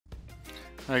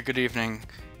Good evening.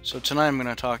 So tonight I'm going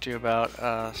to talk to you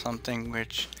about something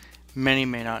which many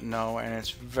may not know, and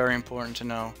it's very important to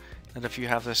know that if you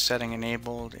have this setting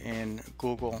enabled in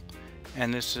Google,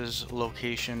 and this is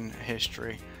location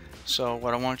history. So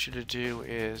what I want you to do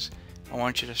is I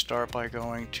want you to start by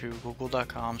going to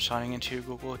google.com, signing into your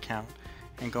Google account,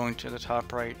 and going to the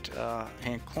top right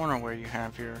hand corner where you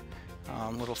have your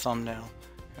little thumbnail.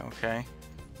 Okay,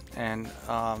 and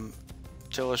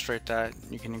to illustrate that,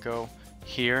 you can go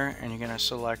here and you're going to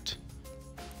select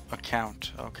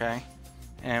account. Okay,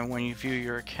 and when you view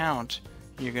your account,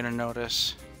 you're going to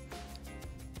notice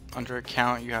under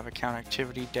account you have account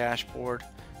activity, dashboard,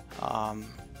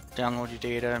 download your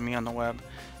data, me on the web,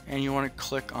 and you want to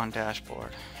click on dashboard.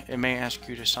 It may ask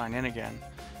you to sign in again,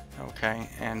 okay,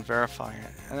 and verify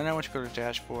it. And then I want you to go to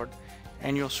dashboard,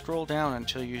 and you'll scroll down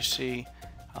until you see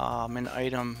an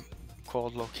item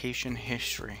called location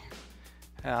history.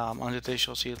 Under this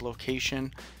you'll see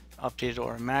location updated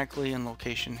automatically and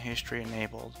location history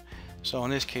enabled. So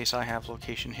in this case I have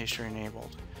location history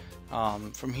enabled.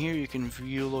 From here you can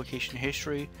view location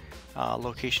history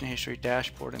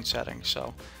dashboard and settings.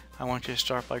 So I want you to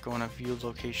start by going to view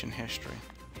location history.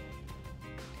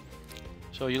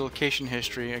 So your location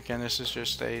history, again, this is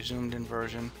just a zoomed in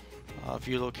version of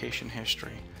view location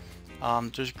history.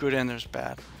 There's good and there's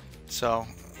bad. So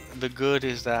the good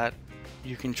is that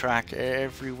you can track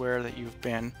everywhere that you've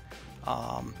been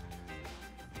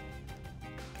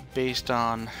based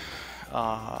on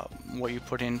what you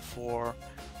put in for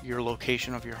your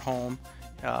location of your home.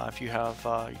 If you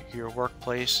have your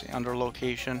workplace under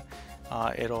location,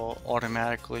 it'll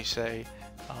automatically say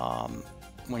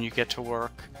when you get to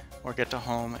work or get to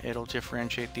home, it'll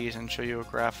differentiate these and show you a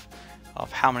graph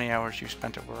of how many hours you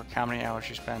spent at work, how many hours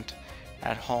you spent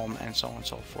at home, and so on and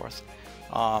so forth.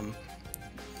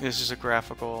 This is a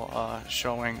graphical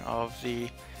showing of the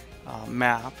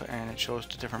map, and it shows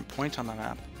the different points on the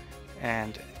map,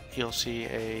 and you'll see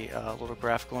a little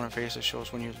graphical interface that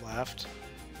shows when you left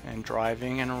and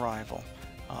driving and arrival,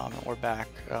 or back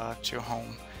to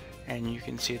home. And you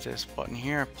can see this button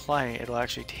here, play. It'll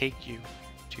actually take you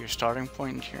to your starting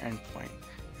point and to your end point.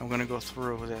 And we're going to go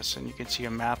through this, and you can see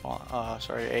a map on,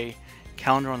 a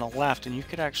calendar on the left, and you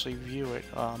could actually view it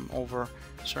over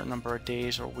a certain number of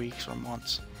days or weeks or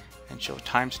months and show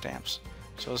timestamps.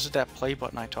 So this is that play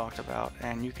button I talked about,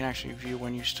 and you can actually view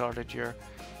when you started your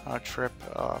trip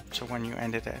to when you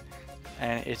ended it,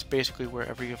 and it's basically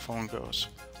wherever your phone goes.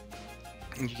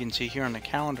 And you can see here on the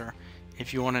calendar,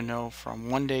 if you want to know from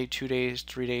 1 day, 2 days,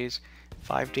 3 days,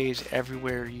 5 days,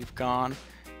 everywhere you've gone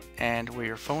and where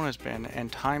your phone has been,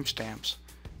 and timestamps,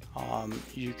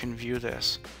 you can view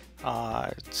this.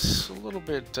 It's a little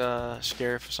bit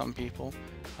scary for some people,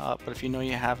 but if you know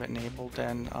you have it enabled,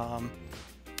 then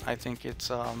I think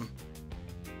it's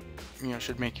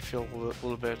should make you feel a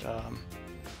little bit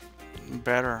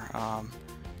better.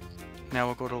 Now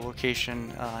we'll go to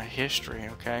location history,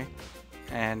 okay,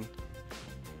 and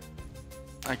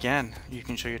again you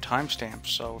can show your timestamps.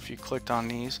 So if you clicked on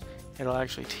these, it'll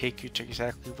actually take you to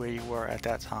exactly where you were at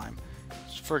that time.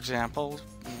 So for example,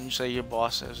 you say your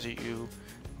boss says that you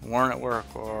weren't at work,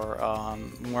 or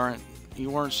you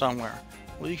weren't somewhere.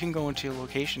 Well, you can go into your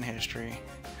location history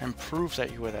and prove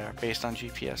that you were there based on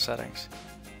GPS settings.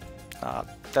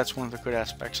 That's one of the good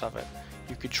aspects of it.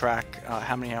 You could track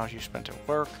how many hours you spent at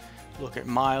work, look at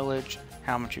mileage,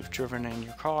 how much you've driven in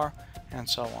your car, and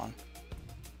so on.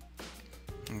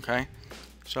 Okay,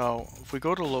 so if we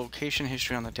go to location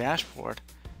history on the dashboard,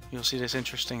 you'll see this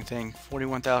interesting thing: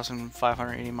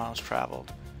 41,580 miles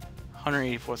traveled,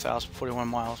 184,041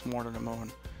 miles more to the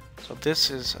moon. So this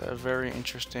is a very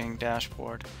interesting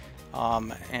dashboard,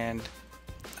 and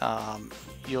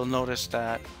you'll notice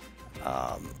that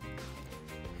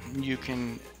you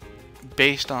can,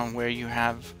 based on where you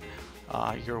have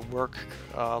your work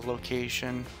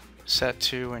location set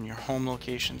to and your home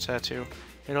location set to,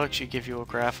 it'll actually give you a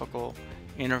graphical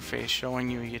interface showing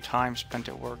you your time spent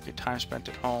at work, your time spent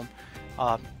at home.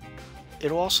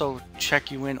 It'll also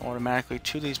check you in automatically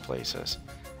to these places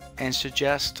and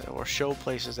suggest or show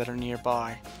places that are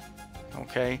nearby,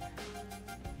 okay?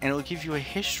 And it'll give you a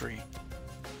history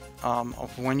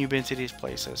of when you've been to these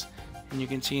places. And you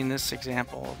can see in this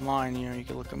example of mine, you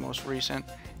can look at most recent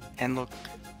and look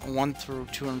 1 through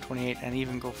 228 and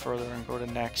even go further and go to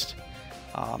next.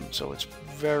 So it's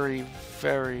very,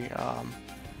 very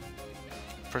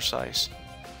precise.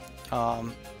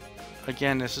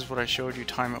 Again, this is what I showed you,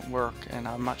 time at work, and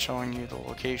I'm not showing you the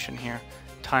location here,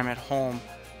 time at home.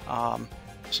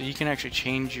 So you can actually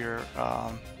change your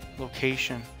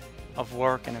location of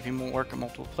work, and if you work in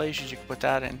multiple places, you can put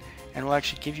that in, and it will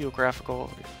actually give you a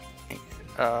graphical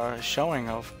showing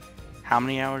of how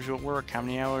many hours you're at work, how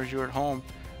many hours you're at home,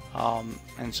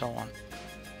 and so on.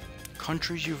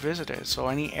 Countries you visited, so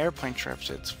any airplane trips,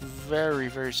 it's very,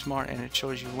 very smart, and it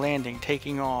shows you landing,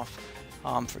 taking off,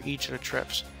 for each of the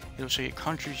trips. It'll show you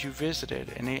countries you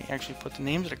visited, and they actually put the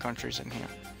names of the countries in here.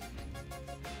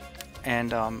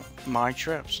 And my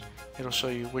trips, it'll show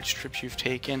you which trips you've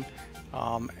taken,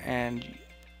 and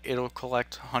it'll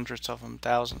collect hundreds of them,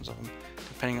 thousands of them,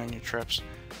 depending on your trips.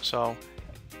 So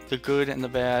the good and the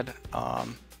bad,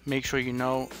 make sure you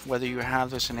know whether you have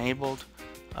this enabled.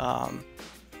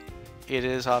 It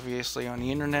is obviously on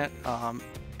the internet,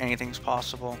 anything's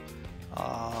possible.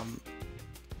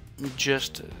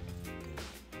 Just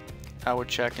I would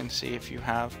check and see if you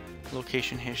have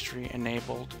location history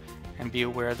enabled, and be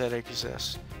aware that it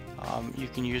exists. You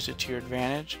can use it to your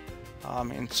advantage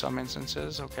in some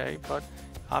instances, okay, but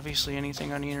obviously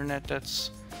anything on the internet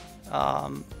that's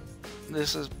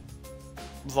this is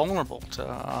vulnerable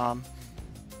to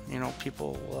you know,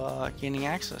 people gaining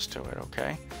access to it,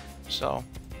 okay? So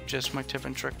just my tip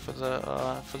and trick for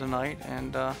the night,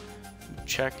 and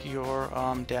check your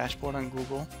dashboard on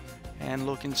Google and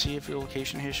look and see if your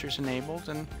location history is enabled,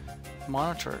 and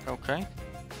monitor it, okay?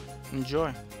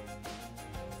 Enjoy.